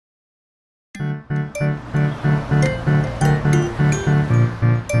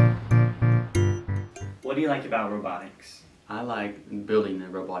do you like about robotics? I like building the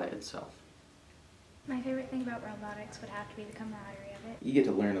robot itself. My favorite thing about robotics would have to be the camaraderie of it. You get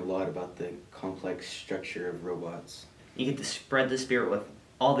to learn a lot about the complex structure of robots. You get to spread the spirit with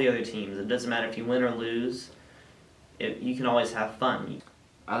all the other teams. It doesn't matter if you win or lose. You can always have fun.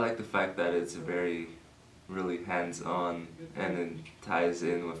 I like the fact that it's really hands-on and it ties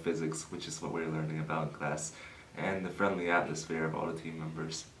in with physics, which is what we're learning about in class, and the friendly atmosphere of all the team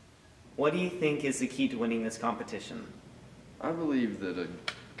members. What do you think is the key to winning this competition? I believe that a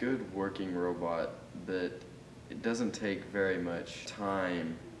good working robot, that it doesn't take very much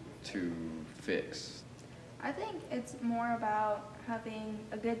time to fix. I think it's more about having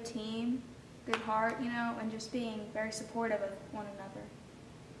a good team, good heart, and just being very supportive of one another.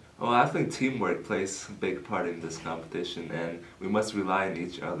 Well, I think teamwork plays a big part in this competition, and we must rely on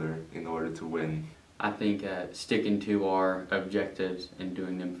each other in order to win. I think sticking to our objectives and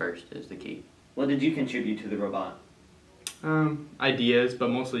doing them first is the key. What did you contribute to the robot? Ideas, but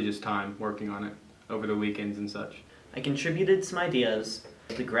mostly just time working on it over the weekends and such. I contributed some ideas,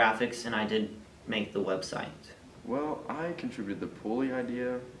 the graphics, and I did make the website. Well, I contributed the pulley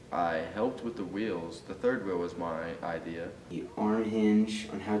idea. I helped with the wheels. The third wheel was my idea. The arm hinge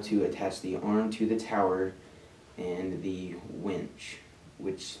on how to attach the arm to the tower, and the winch,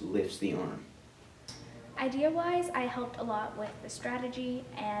 which lifts the arm. Idea-wise, I helped a lot with the strategy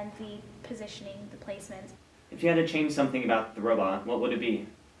and the positioning, the placements. If you had to change something about the robot, what would it be?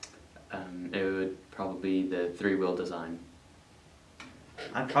 It would probably be the three-wheel design.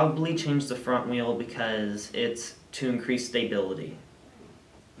 I'd probably change the front wheel because it's to increase stability.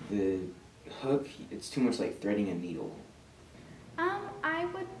 The hook, it's too much like threading a needle. I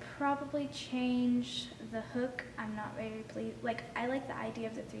would probably change the hook. I'm not very pleased. I like the idea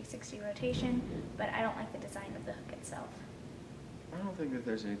of the 360 rotation, but I don't like the design of the hook itself. I don't think that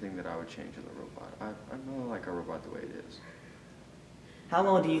there's anything that I would change in the robot. I really like our robot the way it is. How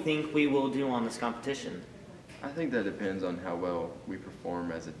well do you think we will do on this competition? I think that depends on how well we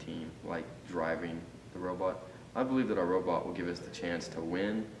perform as a team, like driving the robot. I believe that our robot will give us the chance to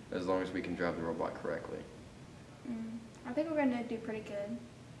win as long as we can drive the robot correctly. I think we're going to do pretty good.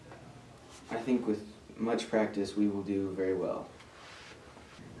 I think with much practice we will do very well.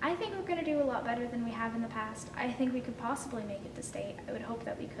 I think we're going to do a lot better than we have in the past. I think we could possibly make it to state. I would hope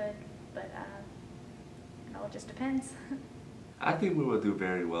that we could, but it all just depends. I think we will do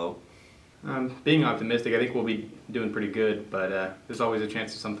very well. Being optimistic, I think we'll be doing pretty good, but there's always a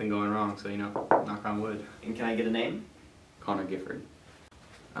chance of something going wrong, so knock on wood. And can I get a name? Connor Gifford.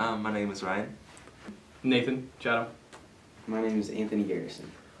 My name is Ryan. Nathan Chatham. My name is Anthony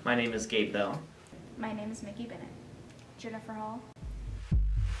Garrison. My name is Gabe Bell. My name is Mickey Bennett. Jennifer Hall.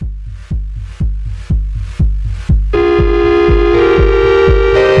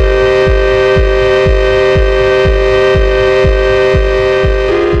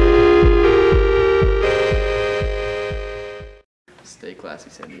 Stay classy,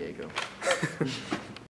 San Diego.